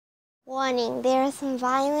Warning, there is some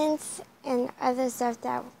violence and other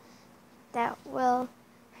stuff that will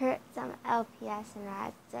hurt some LPS and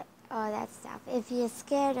all that stuff. If you're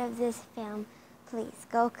scared of this film, please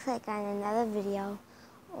go click on another video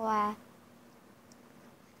or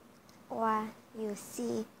you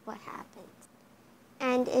see what happens.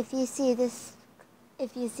 And if you see this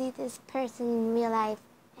person in real life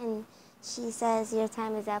and she says your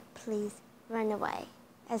time is up, please run away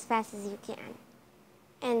as fast as you can.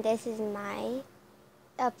 And this is my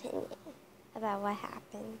opinion about what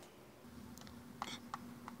happened.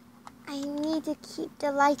 I need to keep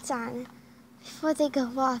the lights on before they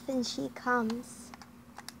go off and she comes.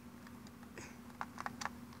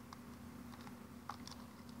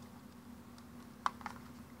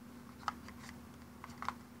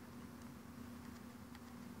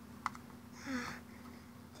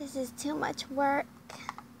 This is too much work.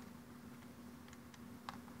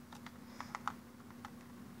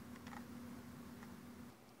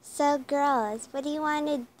 So girls, what do you want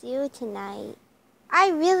to do tonight? I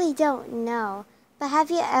really don't know, but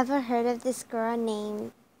have you ever heard of this girl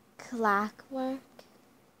named ClockWork?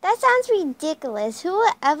 That sounds ridiculous. Who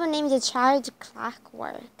would ever name the child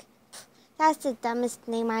ClockWork? That's the dumbest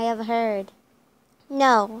name I ever heard.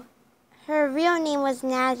 No, her real name was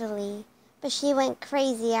Natalie, but she went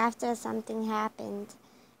crazy after something happened,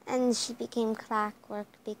 and she became ClockWork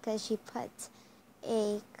because she put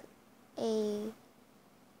a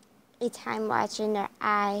time watch in her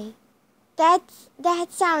eye. That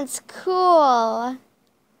sounds cool,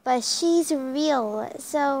 but she's real,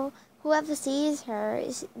 so whoever sees her,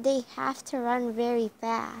 they have to run very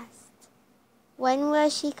fast. When will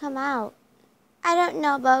she come out? I don't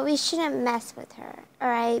know, but we shouldn't mess with her,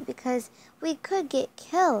 alright? Because we could get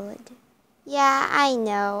killed. Yeah, I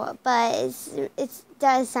know, but it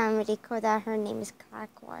does sound really cool that her name is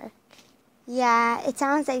ClockWork. Yeah, it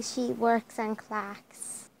sounds like she works on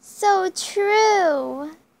clocks. So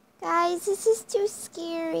true! Guys, this is too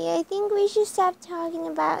scary. I think we should stop talking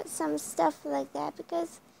about some stuff like that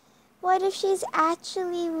because what if she's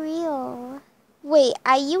actually real? Wait,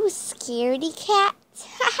 are you a scaredy cat?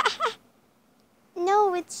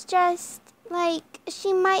 No, it's just like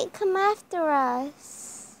she might come after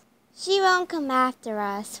us. She won't come after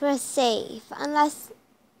us. We're safe unless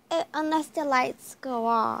the lights go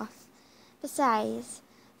off. Besides,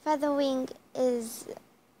 Featherwing is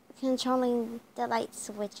controlling the light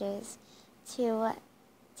switches to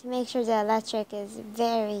make sure the electric is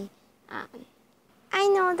very on. I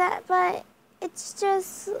know that, but it's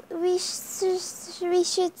just we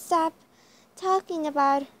should stop talking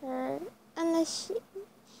about her unless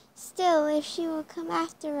if she will come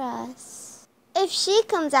after us. If she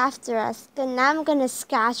comes after us, then I'm gonna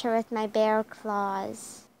scratch her with my bare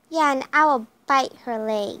claws. Yeah, and I will bite her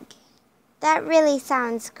leg. That really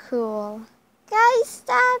sounds cool. Guys,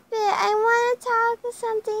 stop it. I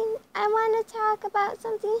want to talk about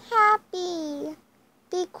something happy.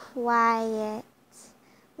 Be quiet.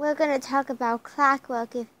 We're going to talk about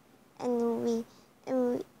ClockWork and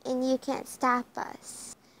you can't stop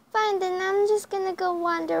us. Fine, then I'm just going to go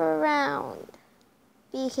wander around.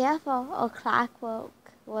 Be careful or ClockWork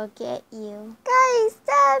will get you. Guys,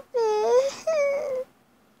 stop it.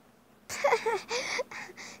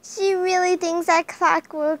 She really thinks that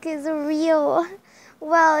ClockWork is real.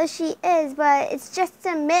 Well, she is, but it's just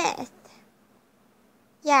a myth.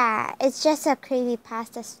 Yeah, it's just a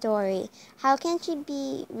creepypasta story. How can she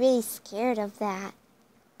be really scared of that?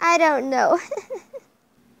 I don't know.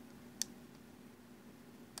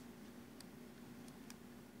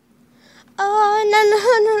 Oh,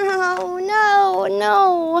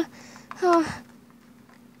 no.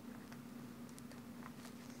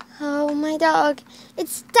 Oh, my dog.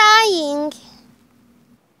 It's dying.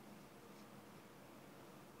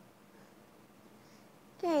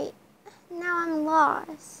 Great. Now I'm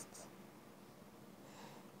lost.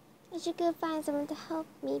 I should go find someone to help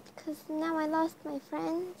me because now I lost my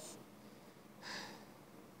friends.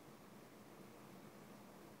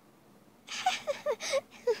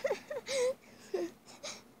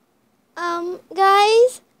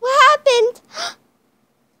 Guys, what happened?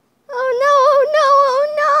 Oh no.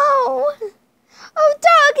 Oh,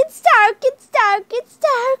 dog, it's dark.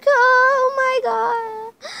 Oh my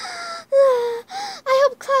god. I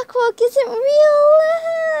hope ClockWork isn't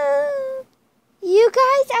real. You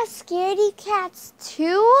guys are scaredy cats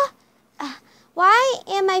too? Why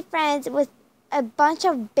am I friends with a bunch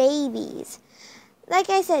of babies? Like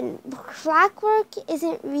I said, ClockWork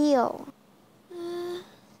isn't real.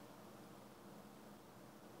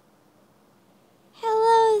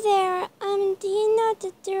 Hello there. Do you know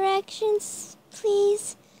the directions,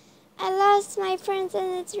 please? I lost my friends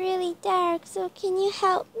and it's really dark, so can you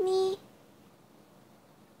help me?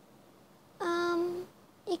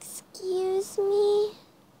 Excuse me?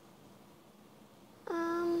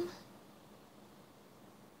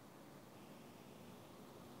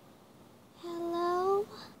 Hello?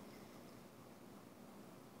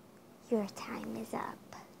 Your time is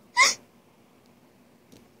up.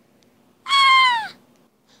 Ah!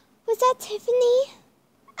 Was that Tiffany?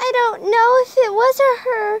 I don't know if it was or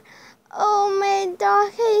her. Oh, my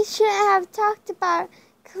dog, I shouldn't have talked about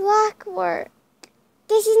ClockWork.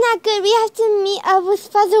 This is not good. We have to meet up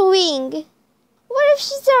with Featherwing. What if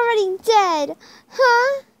she's already dead?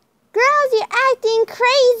 Huh? Girls, you're acting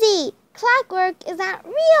crazy. ClockWork is not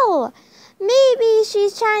real. Maybe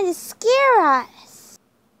she's trying to scare us.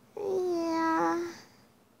 Yeah.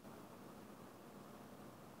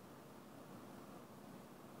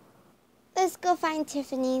 Let's go find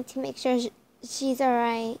Tiffany to make sure she's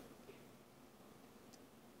alright.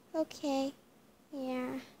 Okay.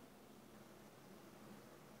 Yeah.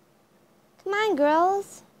 Come on,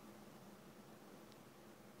 girls.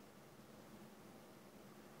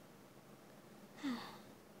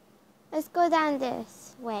 Let's go down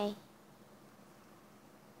this way.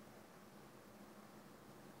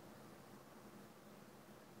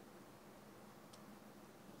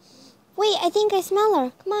 Wait, I think I smell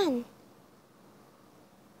her. Come on.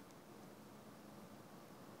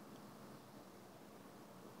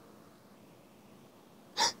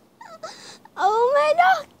 Oh my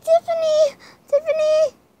God, Tiffany!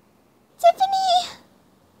 Tiffany! Tiffany!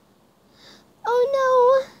 Oh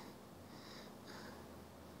no!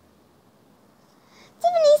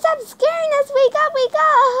 Tiffany, stop scaring us! Wake up! Wake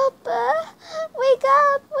up! Wake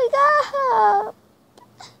up! Wake up!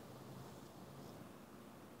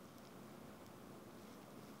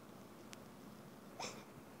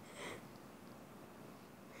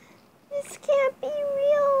 This can't be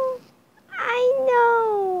real. I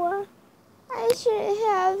know. I should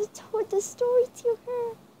have told the story to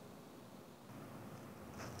her.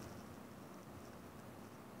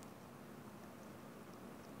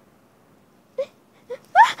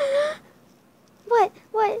 What?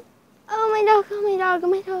 What? Oh my dog, oh my dog, oh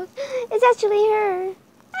my dog. It's actually her.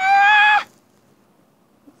 Ah!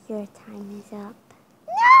 Your time is up.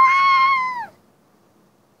 No!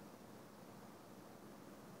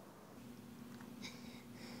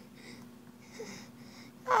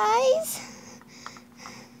 Guys?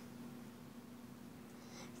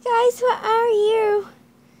 Guys, where are you?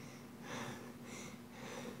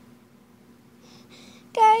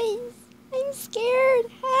 Guys, I'm scared.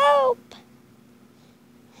 Help!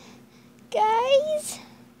 Guys?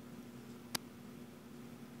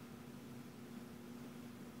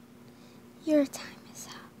 Your time.